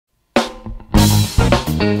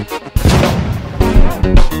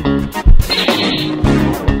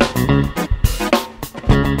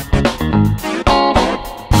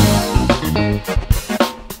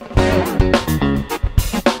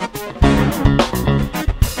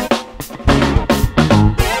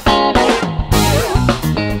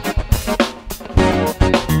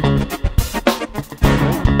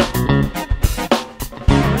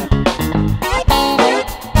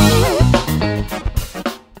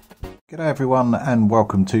G'day everyone and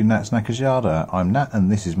welcome to Nat's Knackers Yard. I'm Nat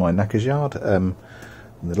and this is my Knackers Yard. The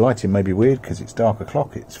lighting may be weird because it's dark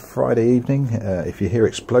o'clock, it's Friday evening. If you hear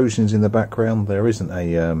explosions in the background, there isn't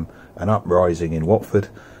an uprising in Watford.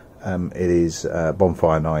 It is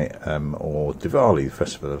bonfire night or Diwali, the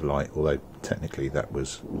Festival of Light, although technically that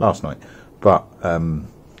was last night. But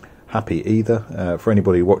happy either. For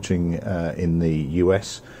anybody watching in the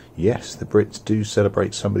US, yes, the Brits do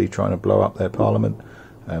celebrate somebody trying to blow up their parliament.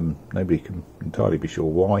 Nobody can entirely be sure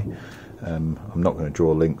why. I'm not going to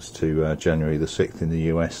draw links to January the 6th in the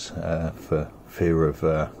US for fear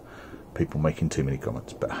of people making too many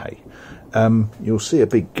comments, but hey. You'll see a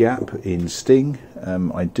big gap in Sting.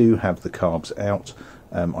 I do have the carbs out.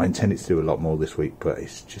 I intended to do a lot more this week, but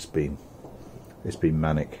it's been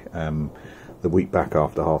manic. The week back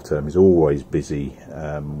after half term is always busy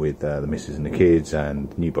with the missus and the kids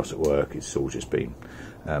and new boss at work. It's all just been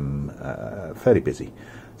fairly busy.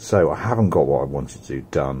 So I haven't got what I wanted to do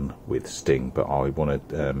done with Sting, but I want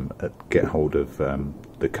to get hold of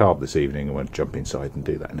the carb this evening. I want to jump inside and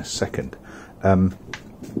do that in a second. I've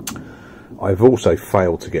also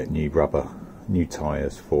failed to get new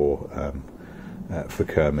tyres for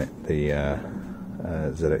Kermit, the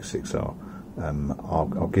ZX6R.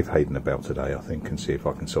 I'll give Hayden a bell today, I think, and see if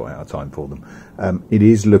I can sort out a time for them. It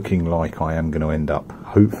is looking like I am going to end up,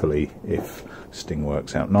 hopefully, if Sting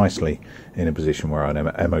works out nicely, in a position where I'm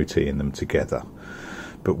MOTing them together.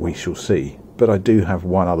 But we shall see. But I do have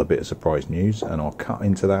one other bit of surprise news, and I'll cut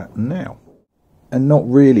into that now. And not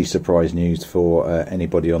really surprise news for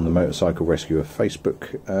anybody on the Motorcycle Rescuer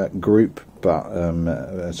Facebook group, but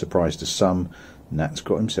a surprise to some. Nat's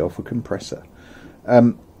got himself a compressor.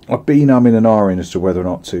 I've been umming and ahhing as to whether or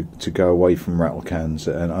not to go away from rattle cans,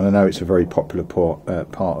 and I know it's a very popular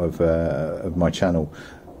part of my channel,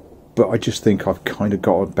 but I just think I've kind of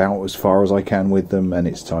got about as far as I can with them, and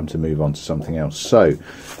it's time to move on to something else. So,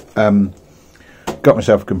 got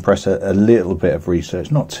myself a compressor, a little bit of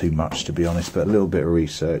research, not too much to be honest, but a little bit of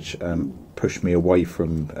research pushed me away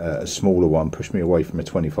from a smaller one, pushed me away from a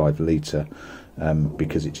 25 litre,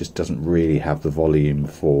 because it just doesn't really have the volume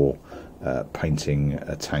for painting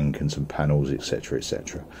a tank and some panels, etc.,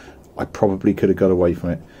 etc. I probably could have got away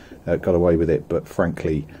with it, but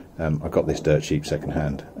frankly, I got this dirt cheap second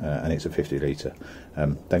hand, and it's a 50 litre.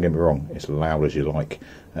 Don't get me wrong, it's loud as you like,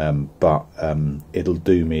 but it'll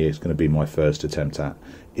do me. It's going to be my first attempt at.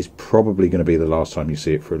 It's probably going to be the last time you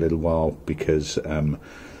see it for a little while, because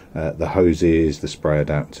the hoses, the spray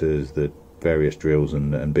adapters, the various drills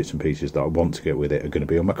and bits and pieces that I want to get with it are going to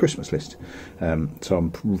be on my Christmas list. So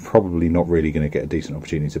I'm probably not really going to get a decent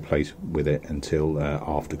opportunity to play with it until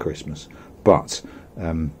after Christmas. But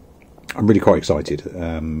I'm really quite excited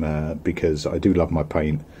because I do love my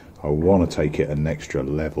paint. I want to take it an extra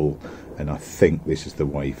level, and I think this is the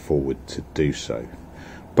way forward to do so.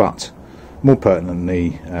 But more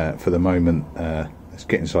pertinently, for the moment, let's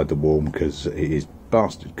get inside the warm, because it is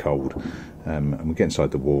bastard cold. And we get inside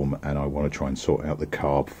the warm, and I want to try and sort out the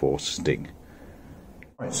carb for Sting.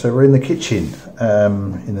 Right, so we're in the kitchen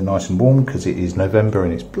in the nice and warm, because it is November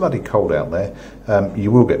and it's bloody cold out there. You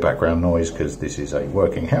will get background noise because this is a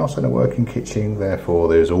working house and a working kitchen, therefore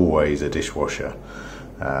there's always a dishwasher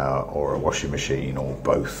or a washing machine or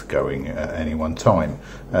both going at any one time.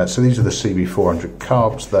 So these are the CB400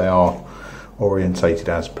 carbs. They are orientated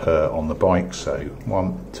as per on the bike, so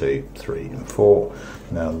 1, 2, 3 and 4.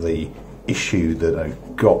 Now the issue that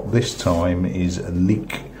I've got this time is a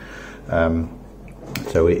leak,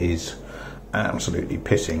 so it is absolutely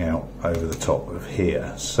pissing out over the top of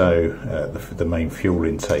here, so the main fuel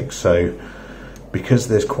intake. So because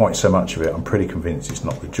there's quite so much of it, I'm pretty convinced it's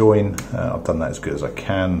not the join. I've done that as good as I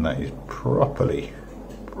can. That is properly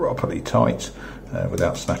tight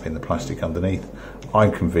without snapping the plastic underneath.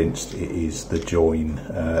 I'm convinced it is the join,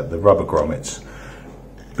 the rubber grommets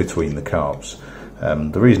between the carbs.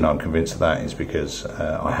 The reason I'm convinced of that is because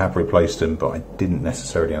I have replaced them, but I didn't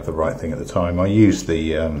necessarily have the right thing at the time. I used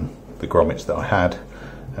the grommets that I had,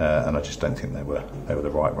 and I just don't think they were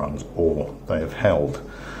the right ones, or they have held.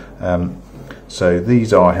 So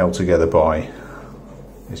these are held together by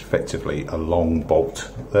effectively a long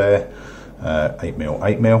bolt there, 8mm,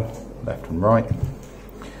 8mm, left and right,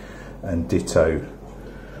 and ditto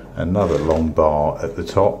another long bar at the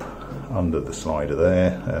top under the slider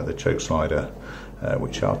there, the choke slider,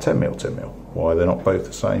 which are 10mm, 10mm. Why they're not both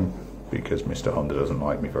the same? Because Mr. Honda doesn't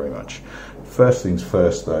like me very much. First things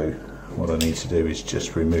first though, what I need to do is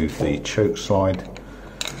just remove the choke slide.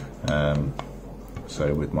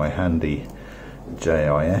 So with my handy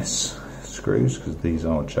JIS screws, because these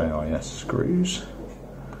are JIS screws,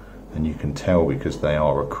 and you can tell because they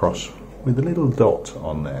are across with a little dot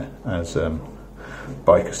on there, as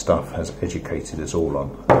Biker Stuff has educated us all on,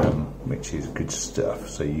 which is good stuff.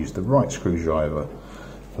 So you use the right screwdriver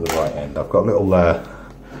for the right end. I've got a little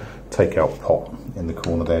take-out pot in the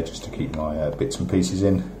corner there just to keep my bits and pieces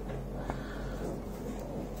in,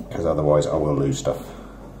 because otherwise I will lose stuff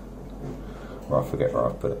or I forget where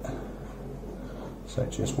I've put it. So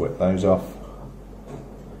just whip those off.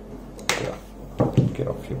 Get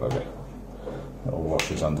off your bugger. Little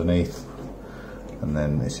washers underneath, and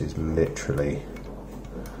then this is literally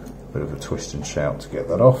a bit of a twist and shout to get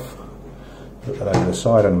that off. Put that over the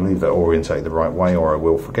side and leave that orientate the right way, or I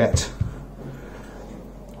will forget.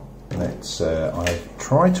 I've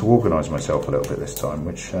tried to organise myself a little bit this time,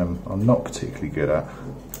 which I'm not particularly good at,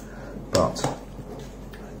 but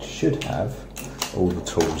I should have all the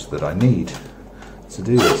tools that I need to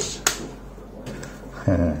do this.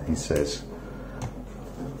 He says,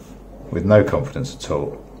 with no confidence at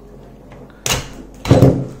all.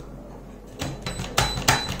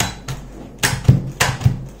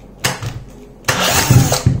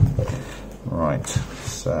 Right,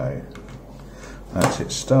 so that's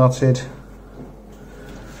it started.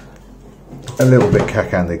 A little bit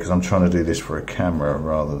cack-handed because I'm trying to do this for a camera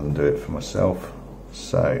rather than do it for myself.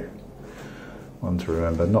 So, one to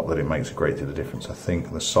remember, not that it makes a great deal of difference. I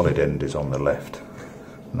think the solid end is on the left,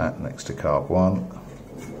 and that next to carb 1.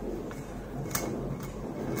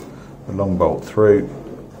 The long bolt through.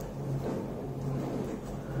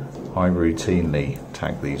 I routinely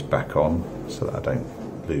tag these back on so that I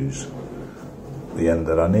don't lose the end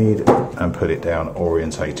that I need, and put it down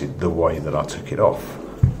orientated the way that I took it off.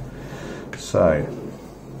 So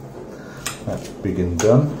that's big and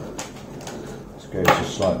done. Let's go to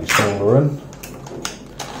slightly smaller one.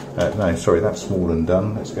 No, sorry, that's small and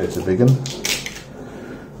done. Let's go to big one.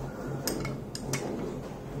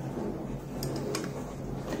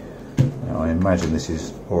 Now I imagine this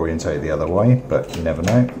is orientated the other way, but you never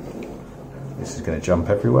know. This is going to jump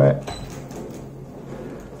everywhere.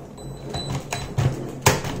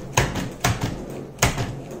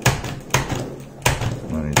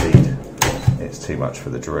 Too much for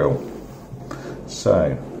the drill.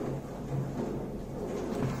 So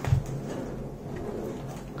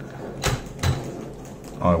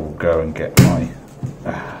I will go and get my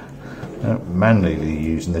manually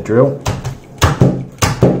using the drill.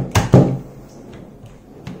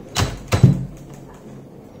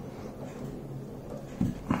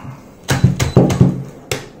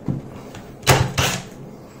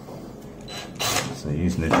 So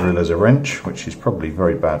using the drill as a wrench, which is probably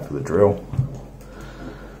very bad for the drill.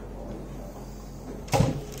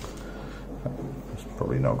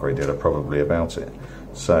 Probably not a great deal of probably about it.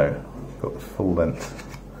 So, got the full length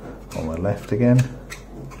on my left again.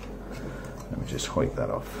 Let me just hoik that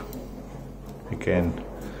off. Again,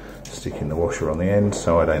 sticking the washer on the end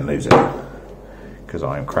so I don't lose it, because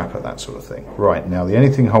I am crap at that sort of thing. Right, now the only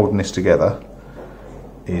thing holding this together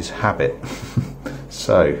is habit.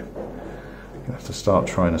 So, I'm going to have to start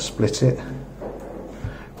trying to split it,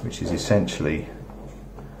 which is essentially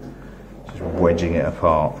wedging it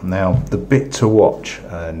apart. Now the bit to watch,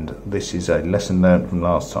 and this is a lesson learned from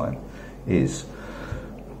last time, is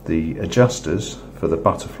the adjusters for the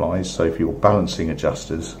butterflies. So for your balancing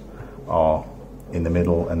adjusters are in the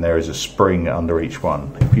middle, and there is a spring under each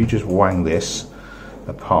one. If you just wang this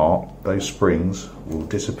apart, those springs will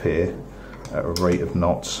disappear at a rate of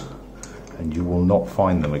knots, and you will not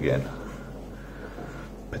find them again,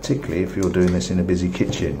 particularly if you're doing this in a busy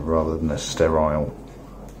kitchen rather than a sterile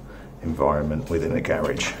environment within a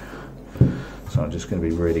garage. So I'm just going to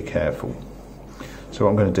be really careful. So what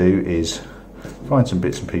I'm going to do is find some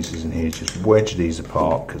bits and pieces in here, just wedge these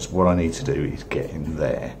apart, because what I need to do is get in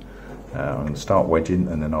there. I'm going to start wedging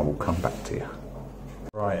and then I will come back to you.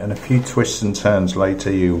 Right, and a few twists and turns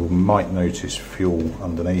later you might notice fuel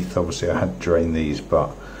underneath. Obviously I had drained these, but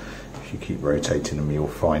if you keep rotating them you'll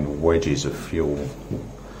find wedges of fuel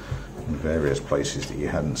in various places that you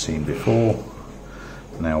hadn't seen before.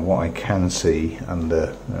 Now what I can see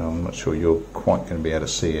under, I'm not sure you're quite going to be able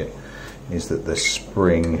to see it, is that the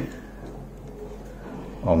spring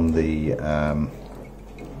on the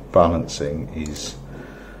balancing is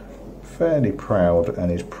fairly proud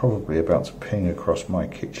and is probably about to ping across my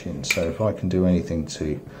kitchen. So if I can do anything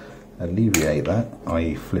to alleviate that,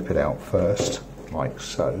 i.e. flip it out first, like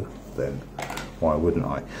so, then why wouldn't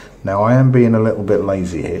I? Now I am being a little bit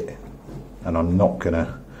lazy here, and I'm not going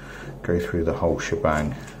to go through the whole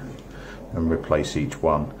shebang and replace each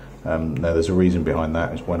one. Now there's a reason behind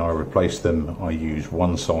that, is when I replace them I use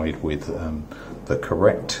one side with the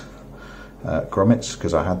correct grommets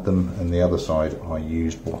because I had them, and the other side I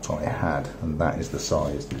used what I had, and that is the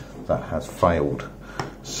size that has failed.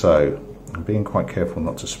 So I'm being quite careful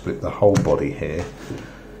not to split the whole body here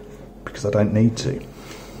because I don't need to,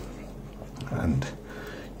 and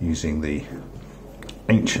using the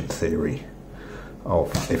ancient theory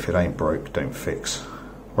of if it ain't broke, don't fix.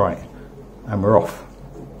 Right, and we're off.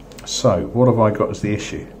 So what have I got as the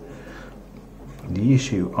issue? The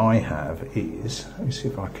issue I have is, let me see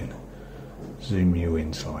if I can zoom you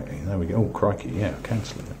in slightly. There we go. Oh crikey, yeah,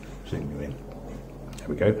 cancel it. Zoom you in. There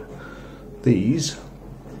we go. These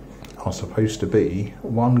are supposed to be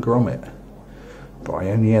 1 grommet, but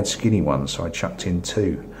I only had skinny ones, so I chucked in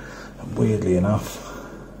 2. And weirdly enough,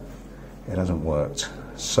 it hasn't worked.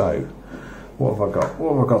 So what have I got?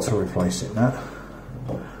 What have I got to replace it now?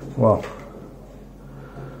 Well,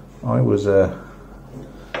 I was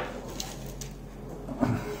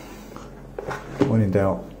when in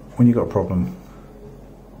doubt, when you've got a problem,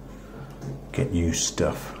 get new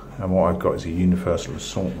stuff. And what I've got is a universal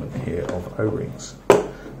assortment here of O-rings,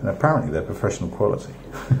 and apparently they're professional quality.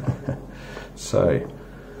 So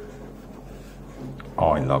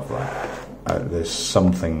I love that. There's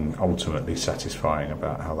something ultimately satisfying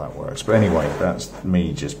about how that works. But anyway, that's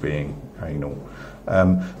me just being anal.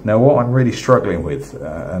 Now what I'm really struggling with,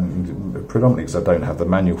 and predominantly because I don't have the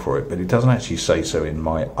manual for it, but it doesn't actually say so in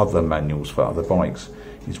my other manuals for other bikes,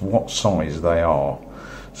 is what size they are.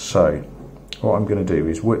 So what I'm going to do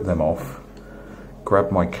is whip them off,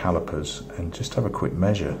 grab my calipers and just have a quick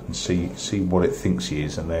measure and see what it thinks he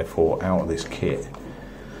is, and therefore out of this kit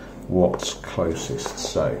what's closest.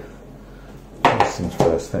 So first things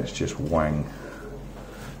first, let's just wang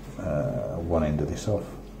one end of this off.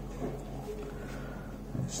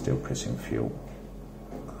 It's still pissing fuel.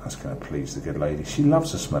 That's going to please the good lady. She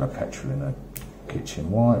loves the smell of petrol in her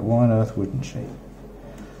kitchen. Why on earth wouldn't she?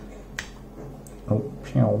 Oh,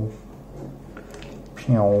 pew.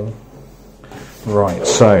 Pew. Right,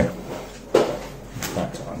 so in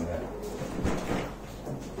fact I'm going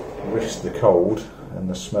to risk the cold and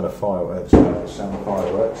the smell of fireworks, sound of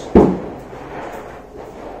fireworks.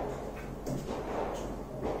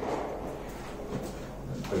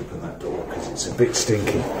 Open that door because it's a bit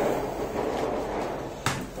stinky.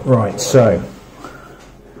 Right, so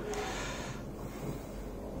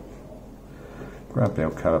grab the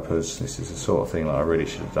old calipers. This is the sort of thing that I really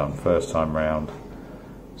should have done first time round.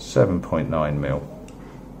 7.9mm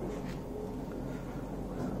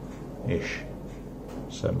ish.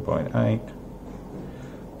 7.8.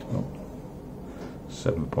 Oh,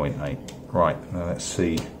 7.8. Right, now let's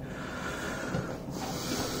see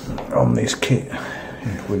on this kit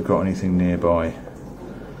if we've got anything nearby.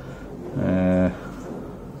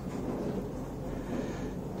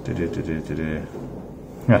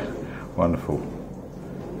 Wonderful.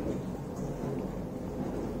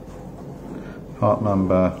 Part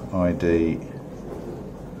number, ID,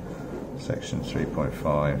 section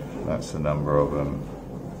 3.5. That's the number of them.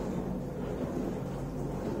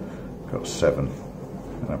 Got 7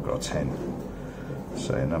 and I've got 10.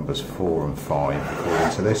 So numbers 4 and 5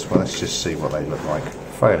 according to this. Well, let's just see what they look like.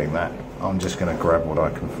 Failing that, I'm just going to grab what I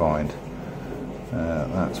can find.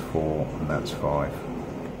 That's 4 and that's 5.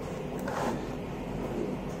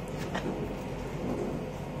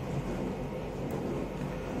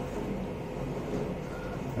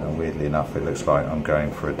 Weirdly enough, it looks like I'm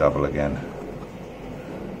going for a double again.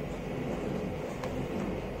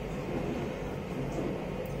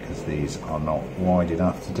 Because these are not wide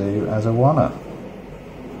enough to do as a oneer.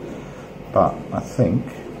 But I think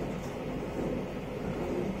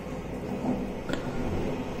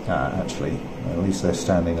actually, at least they're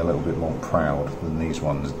standing a little bit more proud than these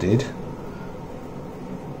ones did.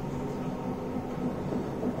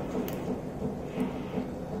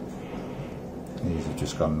 These have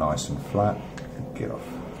just gone nice and flat. Get off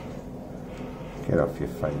your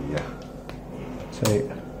failure. 2,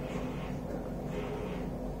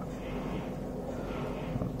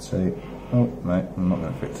 1, 2. Oh no, I'm not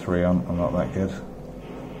going to fit 3 on. I'm not that good.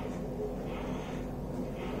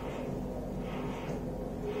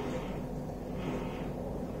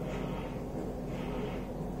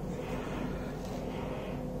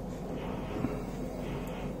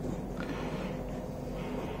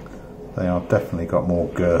 they are definitely got more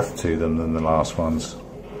girth to them than the last ones,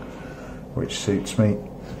 which suits me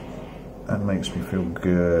and makes me feel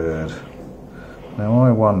good. Now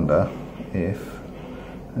I wonder if,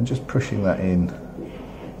 and just pushing that in,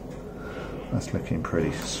 that's looking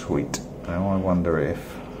pretty sweet. Now I wonder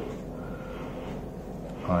if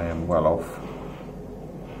I am well off.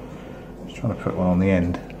 Just trying to put one on the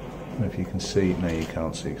end. I don't know if you can see. No, you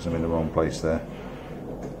can't see because I'm in the wrong place there.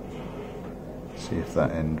 See if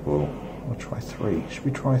that end will. I'll try 3. Should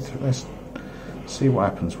we try 3? Let's see what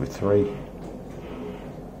happens with 3.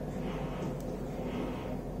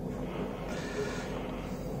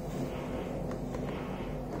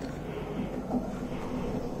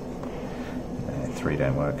 No, 3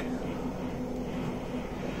 don't work.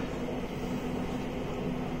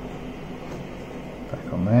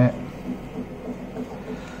 Back on there.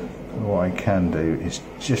 What I can do is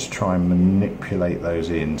just try and manipulate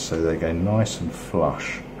those in so they go nice and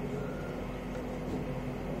flush,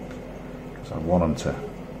 because I want them to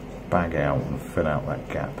bag out and fill out that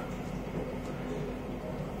gap.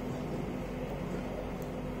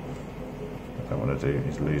 What I don't want to do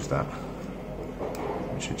is lose that.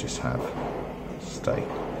 We should just have stay.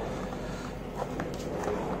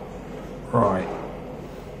 Right,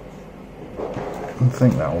 I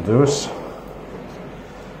think that will do us.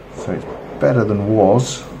 So it's better than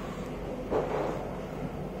was.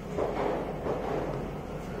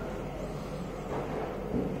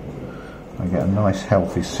 I get a nice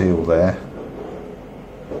healthy seal there.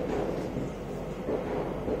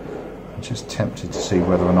 I'm just tempted to see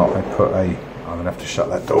whether or not I put a... I'm going to have to shut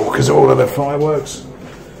that door because of all of the fireworks.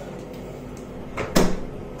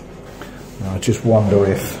 Now I just wonder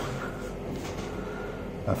if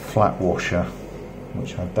a flat washer,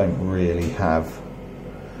 which I don't really have,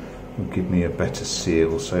 will give me a better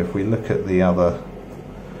seal. So if we look at the other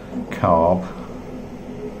carb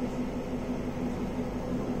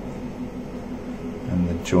and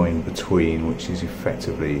the join between, which is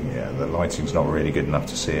effectively, yeah, the lighting's not really good enough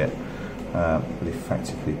to see it, but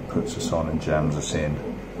effectively puts us on and jams us in.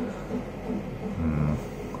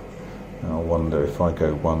 I wonder if I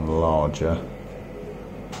go one larger,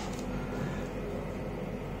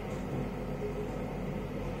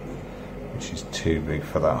 which is too big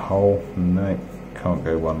for that hole. No, can't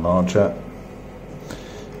go one larger.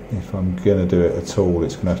 If I'm going to do it at all,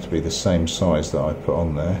 it's going to have to be the same size that I put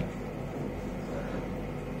on there.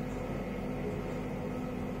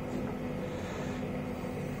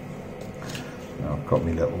 Now I've got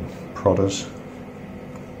my little prodders.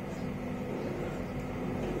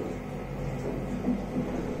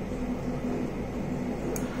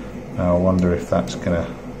 Now I wonder if that's going to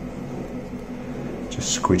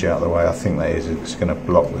just squidge out of the way. I think that is. It's going to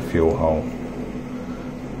block the fuel hole,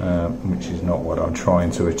 which is not what I'm trying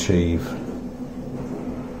to achieve,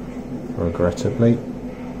 regrettably. I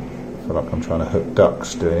feel like I'm trying to hook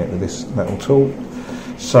ducks doing it with this little tool.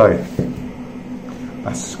 So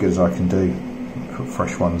that's as good as I can do. Put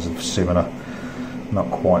fresh ones of similar, not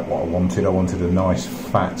quite what I wanted. I wanted a nice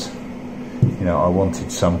fat, you know, I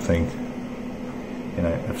wanted something, you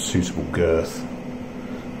know, of suitable girth,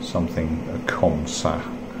 something a comsa,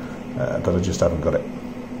 but I just haven't got it.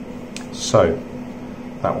 So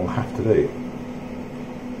that will have to do.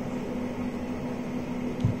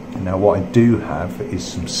 Now what I do have is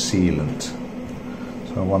some sealant.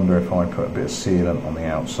 So I wonder if I put a bit of sealant on the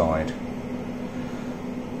outside,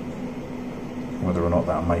 whether or not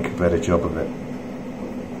that'll make a better job of it.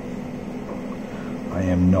 I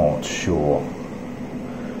am not sure.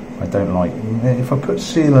 I don't like, if I put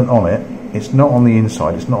sealant on it, it's not on the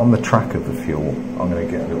inside, it's not on the track of the fuel. I'm going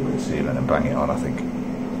to get a little bit of sealant and bang it on, I think.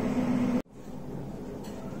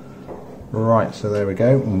 Right, so there we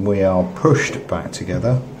go. We are pushed back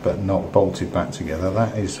together, but not bolted back together.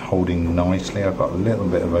 That is holding nicely. I've got a little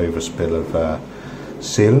bit of overspill of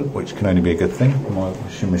sealant, which can only be a good thing. My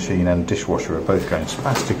washing machine and dishwasher are both going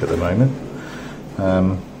spastic at the moment.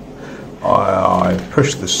 I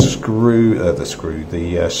pushed the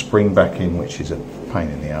spring back in, which is a pain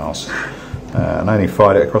in the arse, and I only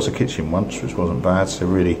fired it across the kitchen once, which wasn't bad. So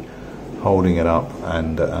really holding it up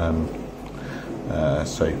and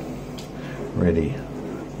so really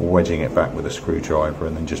wedging it back with a screwdriver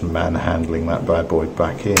and then just manhandling that bad boy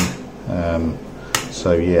back in.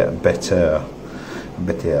 So yeah, better.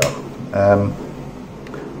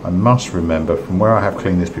 I must remember, from where I have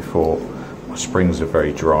cleaned this before, my springs are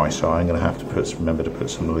very dry, so I'm going to have to remember to put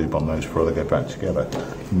some lube on those before they go back together.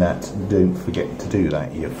 Nat, don't forget to do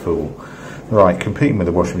that, you fool. Right, competing with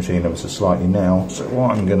the washing machine ever so slightly now, so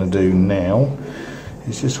what I'm going to do now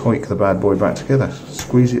is just hoik the bad boy back together,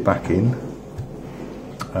 squeeze it back in,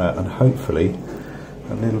 and hopefully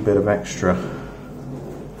a little bit of extra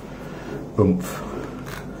oomph,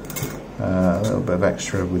 a little bit of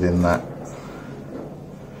extra within that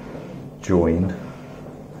join.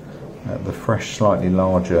 The fresh, slightly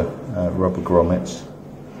larger rubber grommets,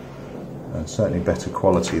 and certainly better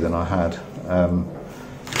quality than I had,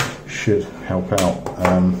 should help out.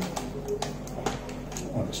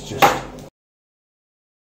 Let's just...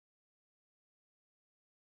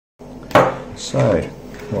 So,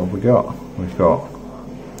 what have we got? We've got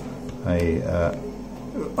a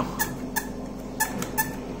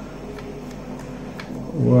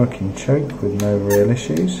working choke with no real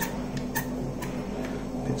issues.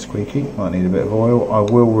 Bit squeaky, might need a bit of oil. I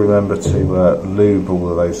will remember to lube all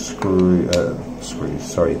of those the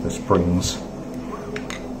springs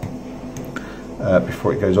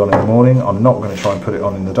before it goes on in the morning. I'm not going to try and put it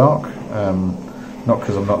on in the dark. Not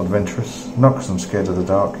because I'm not adventurous, not because I'm scared of the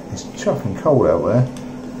dark. It's chuffing cold out there,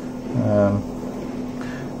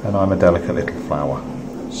 and I'm a delicate little flower.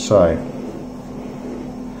 So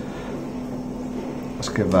let's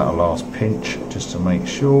give that a last pinch just to make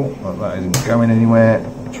sure that that isn't going anywhere.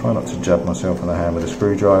 Try not to jab myself in the hand with a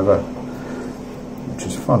screwdriver, which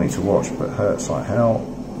is funny to watch but hurts like hell.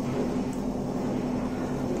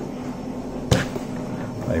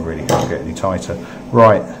 They really can't get any tighter.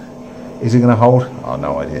 Right. Is it going to hold? Oh,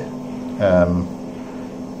 no idea. I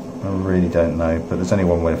really don't know, but there's only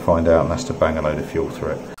one way to find out, and that's to bang a load of fuel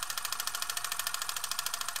through it.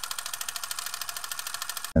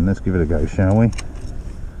 And let's give it a go, shall we?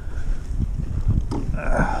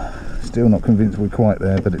 Still not convinced we're quite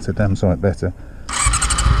there, but it's a damn sight better.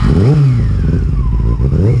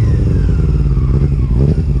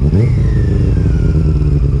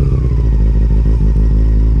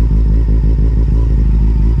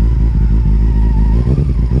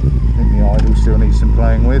 Still needs some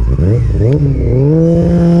playing with.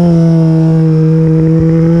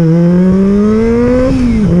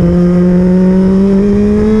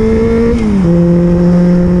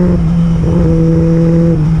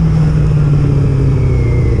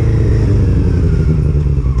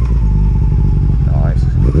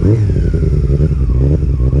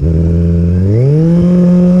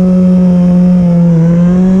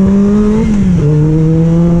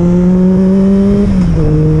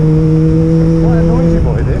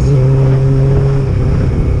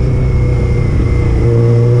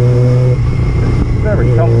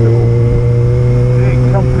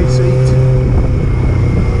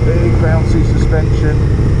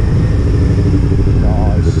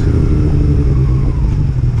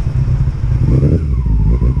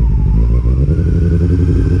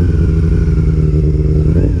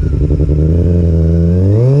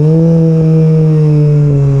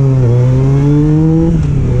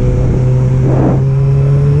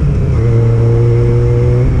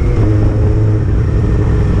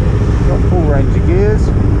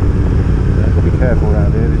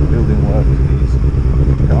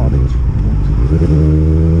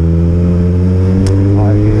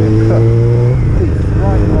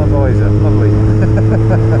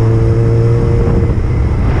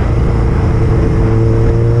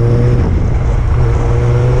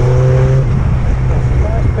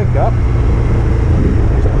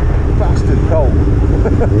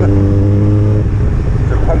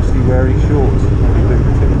 Supposedly wearing shorts, maybe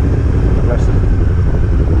lubricating. Bless them.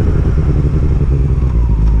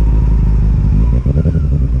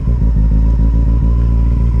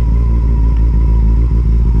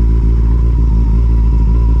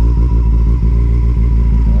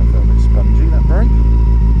 That felt a bit spongy, that brake.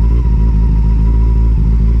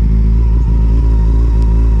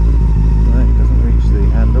 No, it doesn't reach the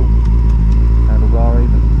handlebar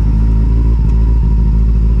even.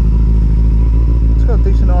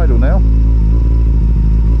 Decent idle now.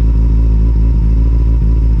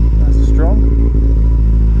 That's strong.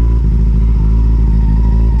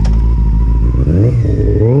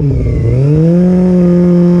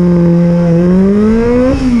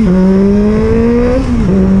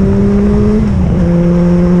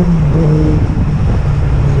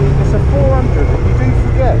 See, it's a 400, and you do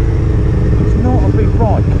forget it's not a big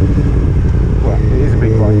bike. Well, it is a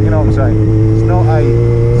big bike, you know what I'm saying? It's not a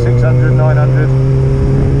 600, 900.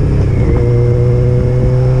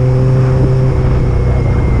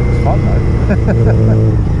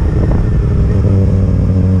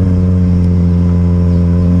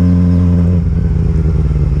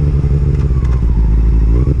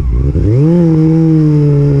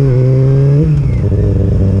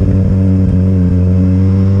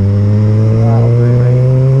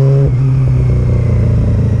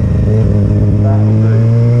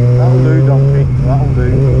 That'll do, donkey, that'll do.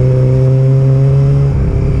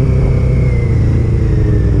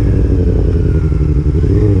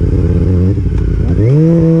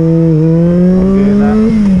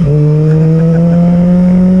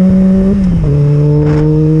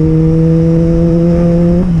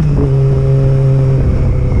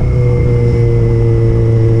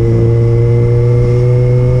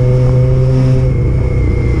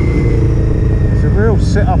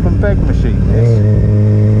 sit up and beg machine, this.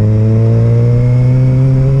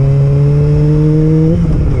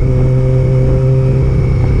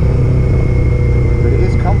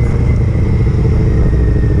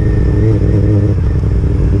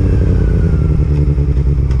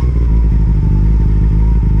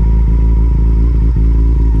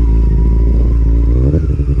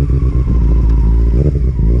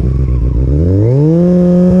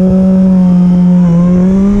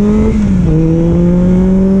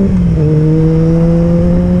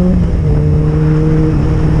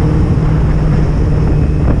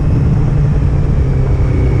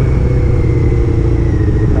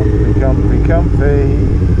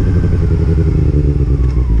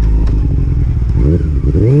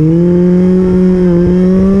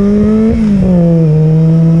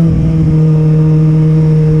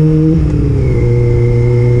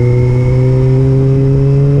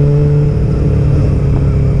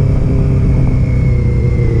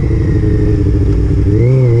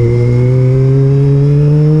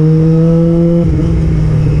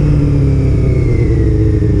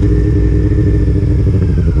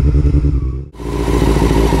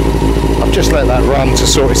 Just let that run to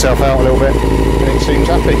sort itself out a little bit, and it seems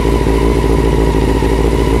happy.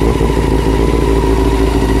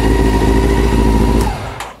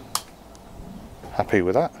 Happy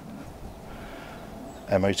with that.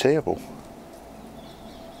 MOT-able.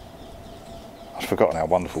 I've forgotten how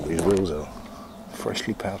wonderful these wheels are.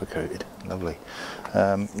 Freshly powder coated. Lovely.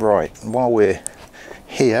 Right, while we're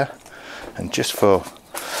here, and just for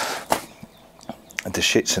the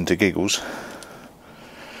shits and the giggles,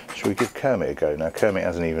 shall we give Kermit a go? Now Kermit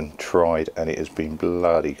hasn't even tried and it has been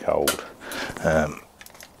bloody cold.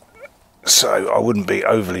 So I wouldn't be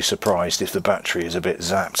overly surprised if the battery is a bit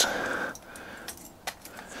zapped.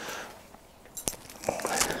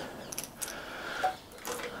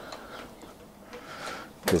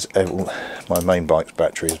 Because my main bike's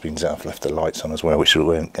battery has been zapped. I've left the lights on as well, which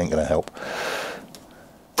ain't going to help.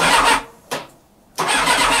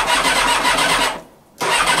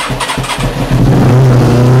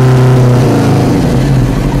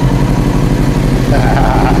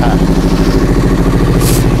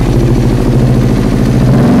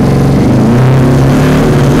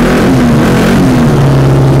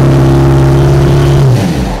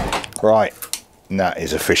 Right, Nat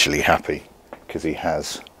is officially happy because he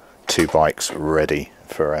has 2 bikes ready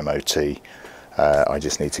for MOT. I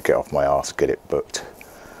just need to get off my arse, get it booked,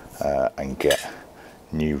 and get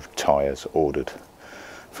new tyres ordered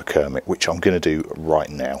for Kermit, which I'm going to do right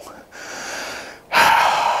now.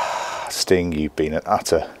 Sting, you've been an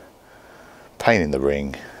utter pain in the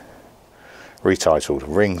ring, retitled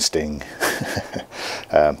Ring Sting,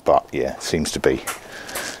 but yeah, seems to be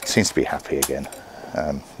happy again.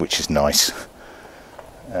 Which is nice,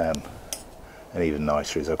 and even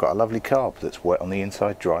nicer is I've got a lovely carb that's wet on the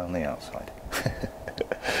inside, dry on the outside.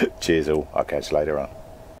 Cheers all, I'll catch you later on.